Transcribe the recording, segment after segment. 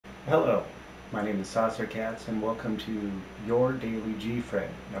Hello, my name is Saucer Cats, and welcome to your daily Gfred,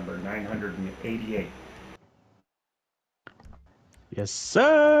 number 988. Yes,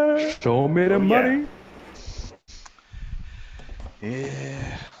 sir. Show me the Oh, yeah. money.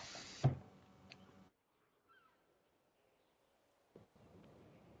 Yeah.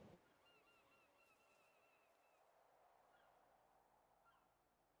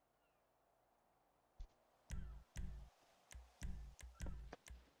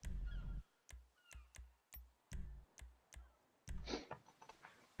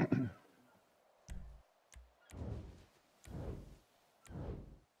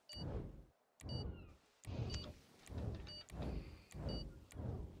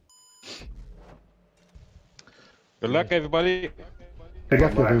 Good luck, everybody. Good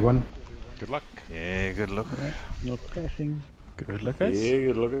luck, everyone. Good luck. Yeah, good luck. Yeah, no crashing. Good luck, guys. Yeah,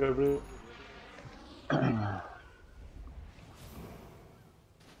 good luck, everybody.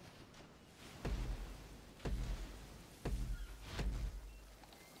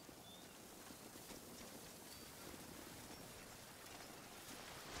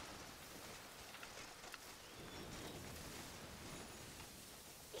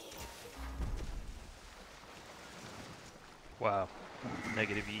 Wow.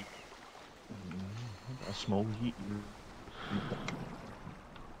 Negative E. A small heat.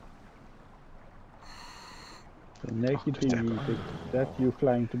 The naked just TV, is that you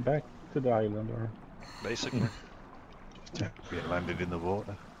flying back to the island, or? Basically. We landed in the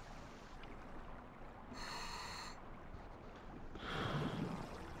water.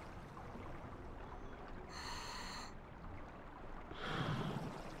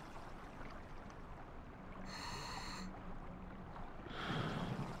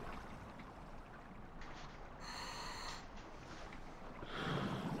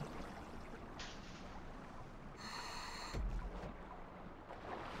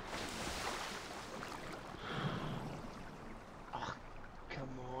 Oh, come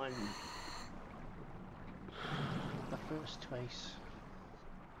on. The first twice.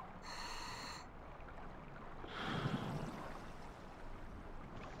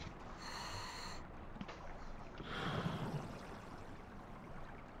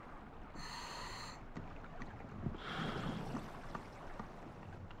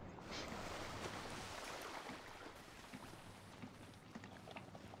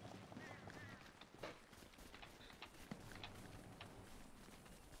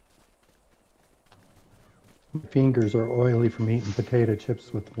 My fingers are oily from eating potato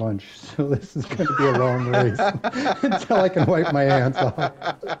chips with lunch, so this is going to be a long race until I can wipe my hands off.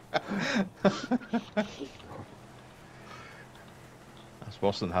 That's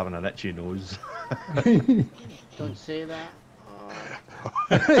worse than having an itchy nose. Don't say that.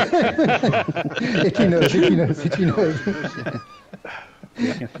 Itchy nose, itchy nose, itchy nose.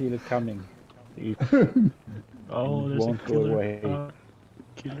 You can feel it coming. It Oh, there's won't a go killer. away.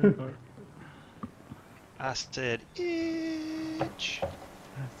 Killer car. I said itch.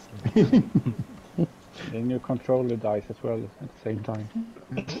 Then your controller dies as well at the same time.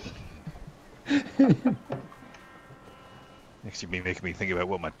 Next, you'd be making me think about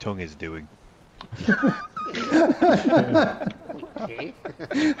what my tongue is doing. Okay.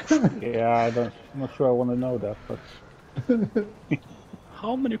 Yeah, I'm not sure I want to know that, but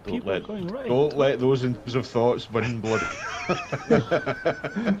How many people are going right? Don't let those intrusive thoughts burn blood.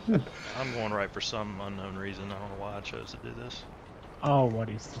 I'm going right for some unknown reason. I don't know why I chose to do this. Oh, what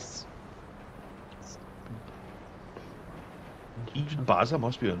is this? Baza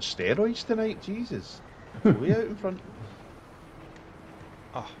must be on steroids tonight. Jesus. Way out in front.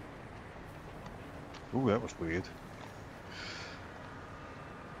 Oh, Oh, that was weird.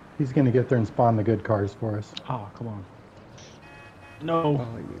 He's going to get there and spawn the good cars for us. Oh, come on. No.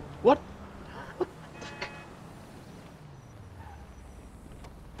 What? What the fuck?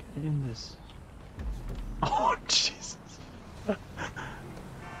 Get in this. Oh, Jesus.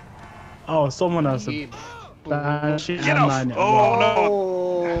 Oh, someone has a banshee Get and off! 9 Oh,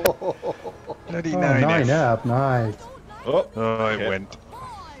 no! Bloody Oh, 9F. 9F, nice. Oh, it Okay. went.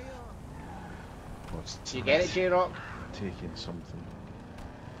 What's Do you get it, J-Rock? taking something?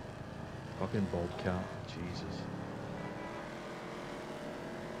 Fucking Bobcat. Jesus.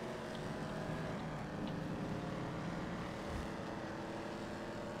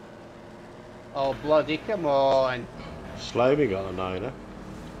 Oh, bloody come on. Slimy got a niner.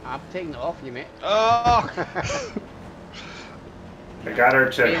 I'm taking it off you, mate. Oh! I got her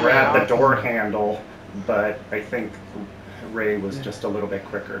to Yeah. grab the door handle, but I think Ray was just a little bit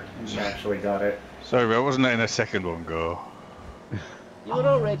quicker. She actually got it. Sorry, I wasn't letting a second one go. You were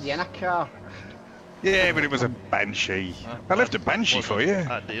already in a car. Yeah, but it was a banshee. I left a banshee for you.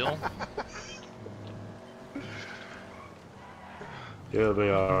 Ideal. You'll be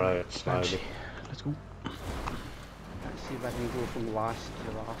alright, Banshee. Slimy. Let's go. Let's see if I can go from last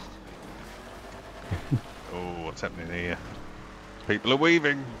to last. Oh, what's happening here? People are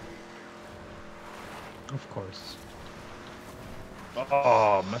weaving. Of course.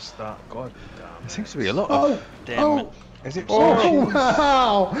 Oh, missed that. God damn. There seems to be a lot of. Damn it. Is it? Oh,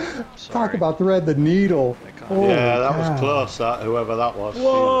 wow! Talk Sorry. about thread the needle. Holy Yeah, that was cow. close, that, whoever that was. There's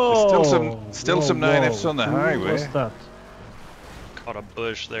Whoa! still some 9Fs on the Who highway. was that? Caught a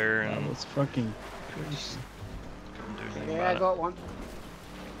bush there That and was fucking crazy. couldn't do anything Yeah, I about got one.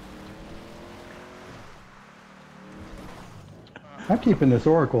 I'm keeping this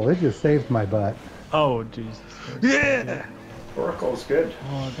Oracle. It just saved my butt. Oh, Jesus. Christ. Yeah! Oracle's good.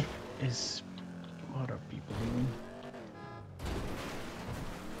 Oh, that is... What are people doing?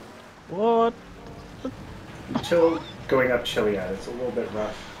 What? Going up Chiliad, it's a little bit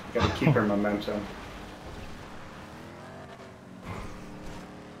rough. You gotta keep her momentum.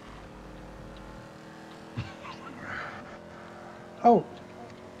 Oh,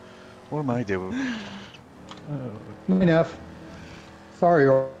 What am I doing? Oh, enough. Sorry,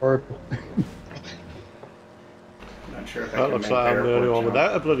 Oracle. Not sure if I That can looks make like I'm the only airport one jump.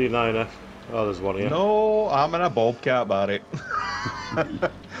 without a bloody 9F. Oh, there's one here. No, I'm in a Bobcat, Barry. Right,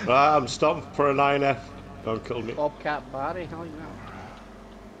 I'm stopping for a 9F. Don't kill me. Bobcat Barry, I like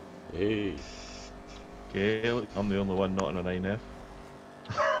that. Hey. Okay, look, I'm the only one not in a 9F.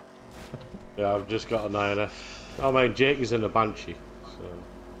 Yeah, I've just got a 9F. I mean, Jake is in a Banshee, so...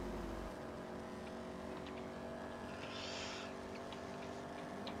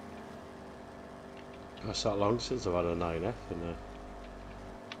 That's that long since I've had a 9F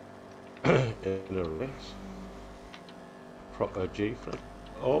in a race. Proper Gfred.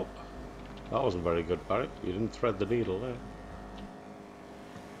 Oh, that wasn't very good, Barry. You didn't thread the needle there.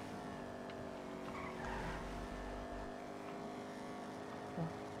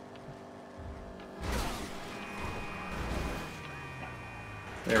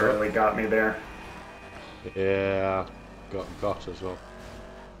 They really got me there. Yeah, got as well.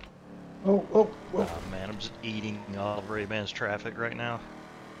 Oh, oh, oh. Oh man, I'm just eating all of Ray-Ban's traffic right now.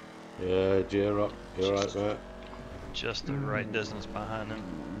 Yeah, J-Rock, you're right, mate. Just the right distance behind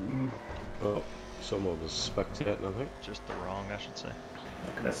him. Oh, someone was spectating, I think. Just the wrong, I should say. I'm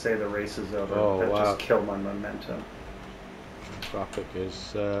not gonna say the race is over. Oh, that wow. just killed my momentum. Traffic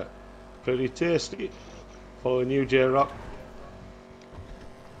is pretty tasty. Following you, J-Rock.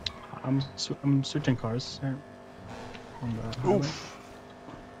 I'm switching cars here. On the highway. Oof.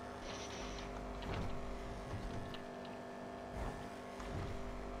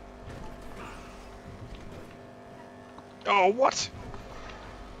 Oh, what?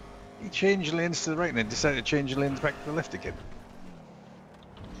 He changed lanes to the right and then decided to change lanes back to the left again.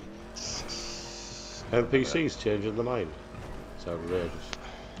 NPC's changing their mind. It's outrageous.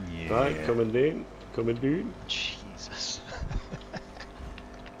 Yeah. Right, coming in, coming in. Jesus.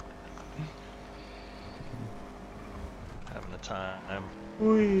 Having a time.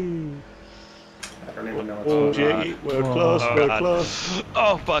 Whee! I don't even know what's Oh, going on. Jiggy, we're close, Oh, we're God. close.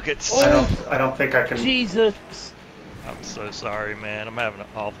 Oh, buckets! I don't think I can. Jesus! I'm so sorry, man. I'm having an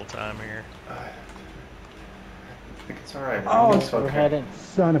awful time here. I think it's alright. Oh, It's We're okay. heading.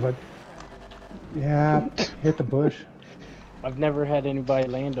 Son of a... Yeah, hit the bush. I've never had anybody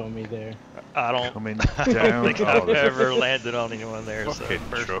land on me there. I don't, Coming I don't down. think Oh, I've there's a ever landed on anyone there, so fucking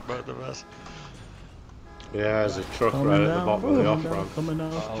first for truck. both of us. Yeah, there's a truck Coming right at down, the bottom of the coming off down, ramp. coming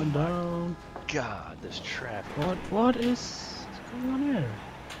up Oh and my down. God, this traffic. What is going on here?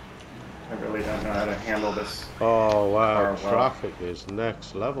 I really don't know how to handle this. Oh wow, Oh, wow. traffic is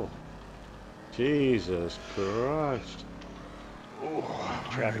next level. Jesus Christ.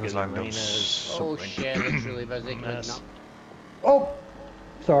 Traffic is Orlando arenas. Oh something. shit, it's really busy. Cleaning Mess. up. Oh!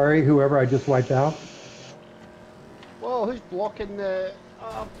 Sorry, whoever I just wiped out. Whoa, who's blocking the...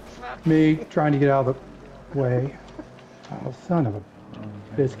 Oh, fuck. Me, trying to get out of the way. Oh, son of a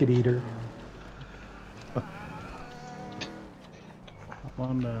biscuit eater. I'm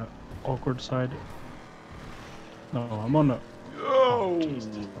on the awkward side. No, I'm on the... Oh,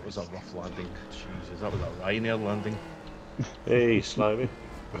 that was a rough landing. Jesus, that was a Ryanair landing. Hey, Slimy.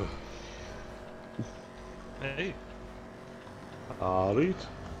 Hey, Alright.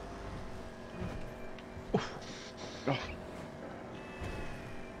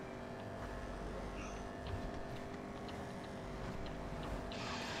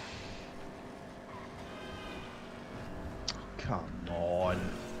 Come on.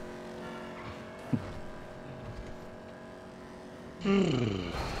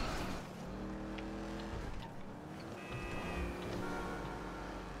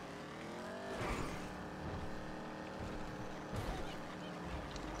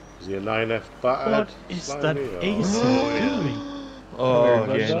 Is he a 9F battered? What is that Slimy, or- ace doing? Oh,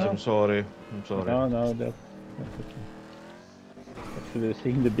 Very James, good. I'm sorry. I'm sorry. No, no, that's okay. I should have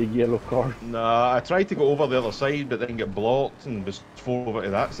seen the big yellow car. Nah, I tried to go over the other side, but then get blocked and was thrown over to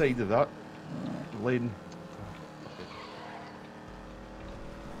that side of that lane.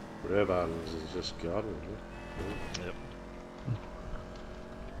 Ray-Bans is just gone. Isn't Yep.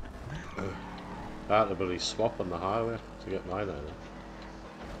 it? I had to bloody swap on the highway to get mine out of.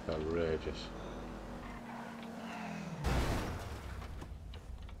 Outrageous.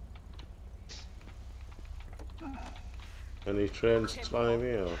 Any trains flying me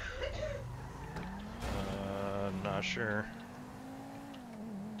or? Not sure.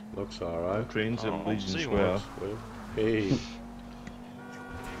 Looks alright. Trains Oh, at Legion see Square. Hey.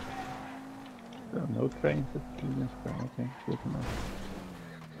 So no trains at Legion Square. Okay, good enough.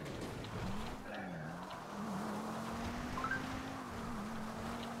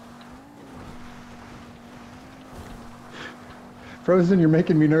 Frozen, you're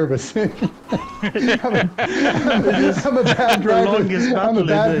making me nervous. I'm a bad driver. longest I'm a battle in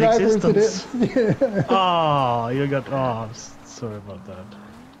bad the driver existence. Oh, you got. Oh, I'm sorry about that.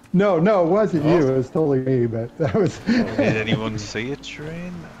 No, it wasn't you. It was totally me. But that was. Did anyone see a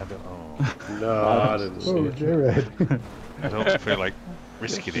train? I don't know. No, I didn't see Oh, it. Gfred. I don't feel like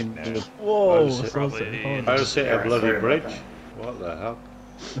risking it now. Whoa, I'll just- Probably I just hit a Sorry bloody about bridge. that. What the hell?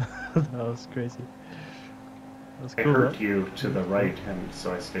 that was crazy. That was I cool. hurt Huh? you to the right, and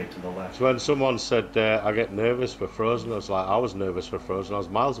so I stayed to the left. So when someone said I get nervous for Frozen, I was like, I was nervous for Frozen. I was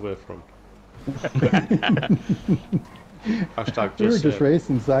miles away from. Hashtag We were just. just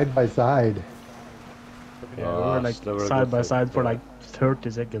racing side by side. Yeah, Oh, we were that's like never a side good by thing. side for like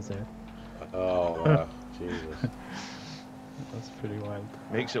 30 seconds there. Oh, wow. Jesus. That's pretty wild.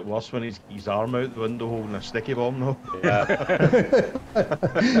 Makes it worse when his arm out the window holding a sticky bomb though. Yeah. That's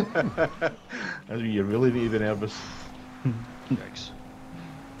when you really need to be nervous. Yikes.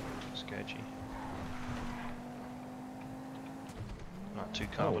 Sketchy. Not too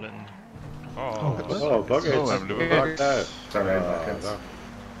confident. Oh, buckets. Oh, I'm doing Back out. Sorry, buckets. no. I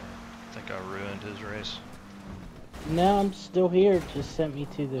think I ruined his race. No, I'm still here. Just sent me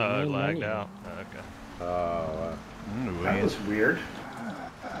to the Oh, it main lagged menu. out. Okay. Oh, That was weird.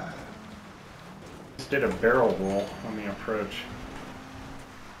 Just did a barrel roll on the approach.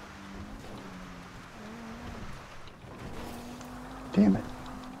 Damn it.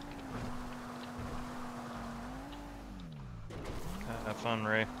 Have fun,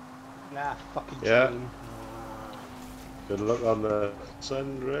 Ray. Ah, fucking Yeah. train. good luck on the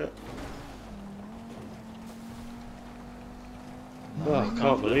send rate. Oh, I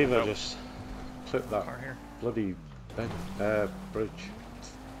can't believe I just clipped that Car here. bloody bridge.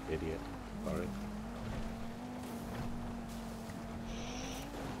 Idiot. Sorry.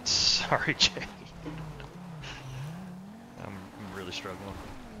 Sorry, Jay. I'm really struggling.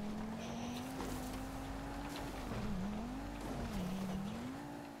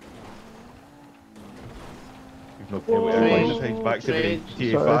 You've not played Trains, with airlines back to the trains.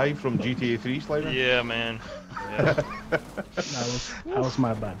 GTA 5 from GTA 3 Slider? Yeah, man. Yeah. That was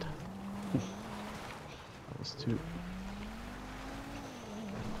my bad. That was too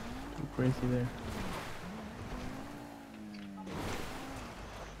crazy there.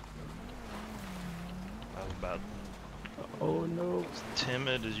 I was about Oh no. as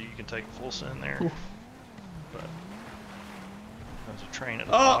timid as you can take a full send there. But there's a train at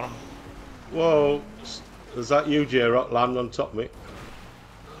the bottom. Whoa. Is that you, J-Rock, land on top of me?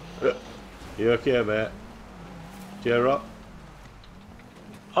 You okay, mate? J-Rock?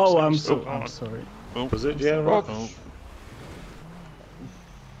 Oh, I'm Still I'm going. sorry. Was it J-Rock? Oh,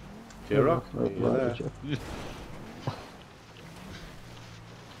 J-Rock? Oh, Are you there?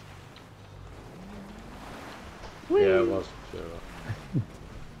 Yeah, it was J-Rock.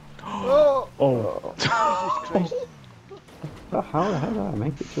 Oh, How did I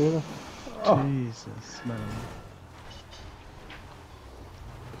make it through that? Jesus, man.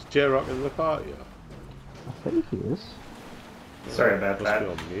 Is J-Rock in the party? I think he is. Sorry about Must that. be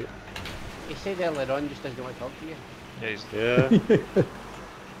on mute. He said earlier on just doesn't want to talk to you. Yeah, he's Yeah.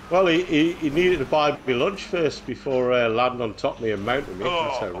 Well, he needed to buy me lunch first before landing on top of me and mounting me.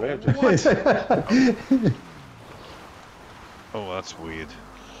 That's outrageous. oh, that's weird.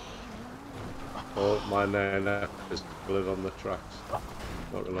 Oh, my nana is glued on the tracks.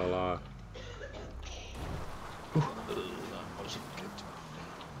 Not gonna lie.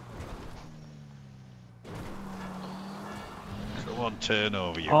 Come on, turn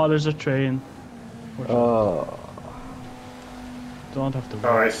over you. Oh, there's a train. Oh. Don't have to.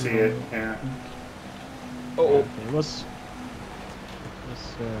 Oh, I wait see too it. long. Yeah. Okay, it was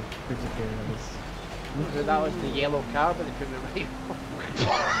was pretty careless. So that was the yellow car, but they put it right.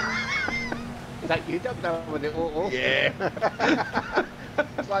 Is that you up there with the OO? Yeah.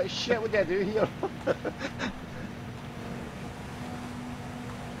 It's like, shit, what do I do here?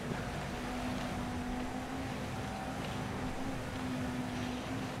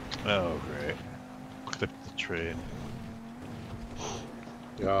 Oh, great. Clip the train.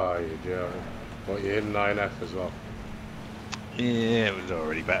 Oh, you joking. But you in 9F as well. Yeah, it was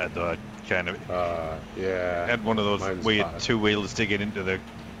already better though. I kind of yeah. had one of those Mine's weird better. two wheels digging into the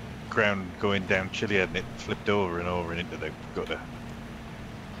ground going down Chiliad and it flipped over and into the gutter.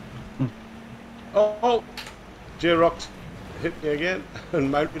 Oh! J-Rock hit me again and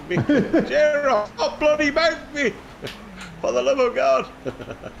mounted me. J-Rock! Oh, bloody mount me! For the love of God!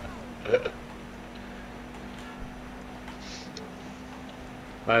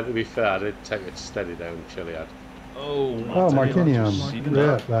 Man, to be fair, I did take it steady down Chiliad. Oh, Oh, Martinium. Martinium.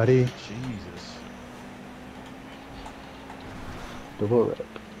 Yeah, buddy. Jesus. Double red.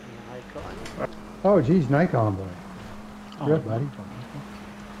 Oh, geez, Nikon boy. Oh, Good, buddy.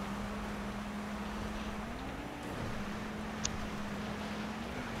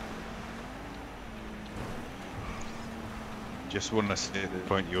 Just want to say at the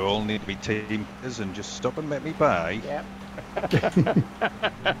point you all need to be team and just stop and let me by. Yep.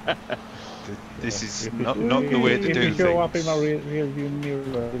 This is not the way to if do you show up in things. my rear view mirror,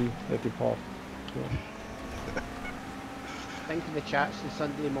 I'll let you pass. Think of the chats on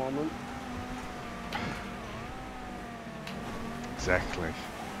Sunday morning. Exactly.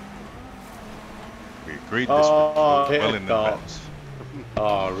 We agreed this Oh, was hit well a in car. advance.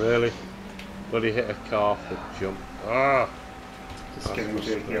 Oh, really? Bloody hit a car for jump. Ah! Just giving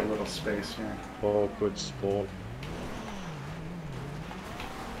JP a little space here. Awkward spawn.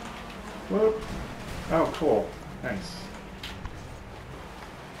 Whoop. Oh, cool. Nice.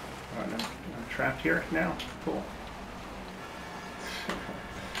 Oh, no, I'm trapped here now? Cool.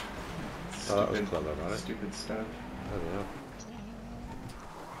 Oh, that was clever, right? Stupid stuff.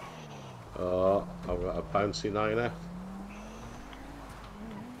 Oh, I've got a bouncy 9F.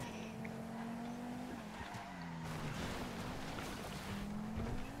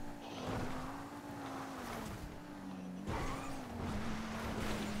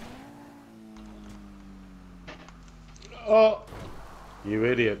 Oh, you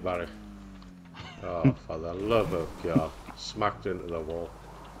idiot, Barry. Oh, for the love of God. Smacked into the wall.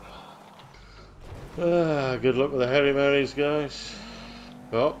 Good luck with the Harry Marys, guys.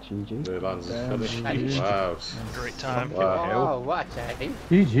 Oh, GG. the advance is Damn, finished. GG. Wow. Great time. Wow. Oh, what a time.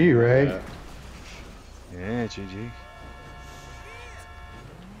 GG, Ray. Yeah. Yeah, GG.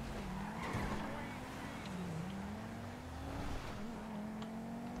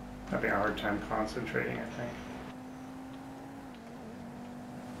 Having a hard time concentrating, I think.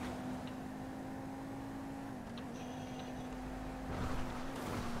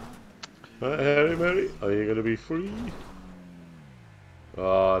 Harry Mary, are you going to be free?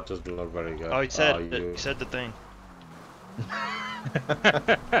 Oh, it doesn't look very good. Oh, he said Oh, it. He said the thing.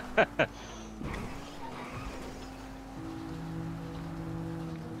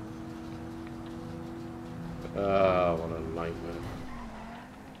 What a nightmare.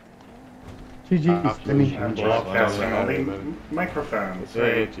 GG. I mean, I'm Block broadcasting down only the enemy. microphones. Yeah,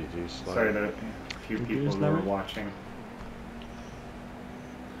 Right? GG, slide. Sorry to a few people who are watching.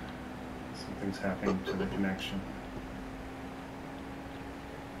 Something's happening to the connection.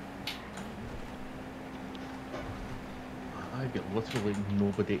 I get literally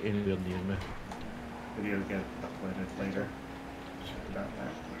nobody anywhere near me. Video get uploaded later. Check about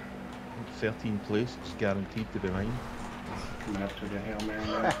that. 13th place is guaranteed to be mine. Coming up to the Hail Mary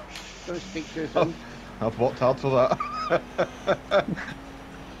now. Don't speak too soon. I've worked hard for that.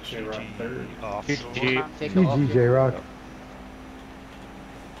 J-Rock third. Off. Take it off. GG, J-Rock.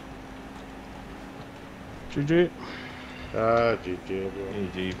 GG. GG,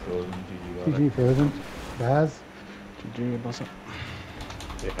 everyone. GG Frozen, GG GG, Frozen. Baz. GG, boss up.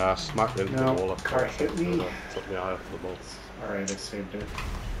 Yeah, I smacked into No, the wall. car hit me. Took me eye off the ball. Alright, I saved it.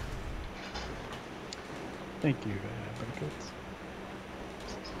 Thank you, Buttercuts.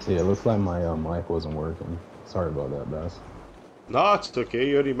 Yeah, it looks like my mic wasn't working. Sorry about that, Bass. No, it's okay.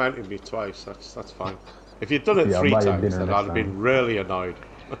 You only mounted me twice. That's fine. If you'd done it Yeah, I'll 3 buy you times, dinner then next I'd have been time. really annoyed.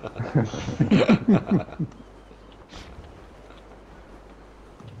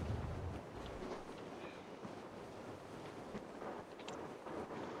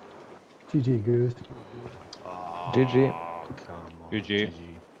 GG, Goose. GG. GG.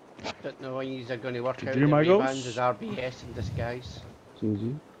 Don't know when you're going to work Did out you the hear my rebands goals? as RBS in disguise.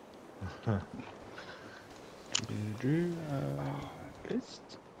 GG. GG.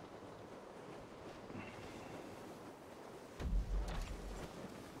 pissed.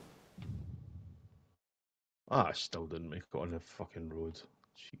 Ah, I still didn't make it on the fucking road.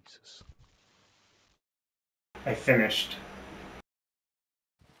 Jesus. I finished.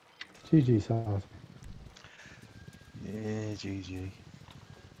 GG sauce. Yeah, GG.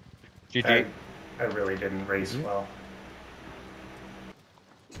 I really didn't race well.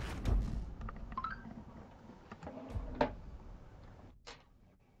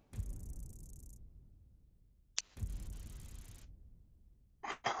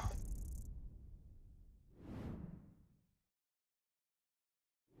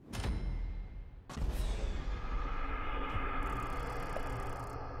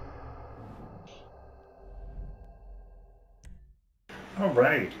 All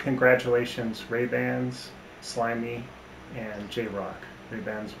right, congratulations, Ray-Bans, Slimy, and J-Rock.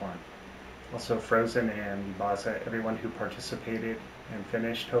 Ray-Bans won. Also Frozen and Baza, everyone who participated and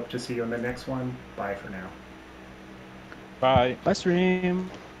finished. Hope to see you in the next one. Bye for now. Bye. Bye, stream.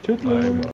 Toodaloo.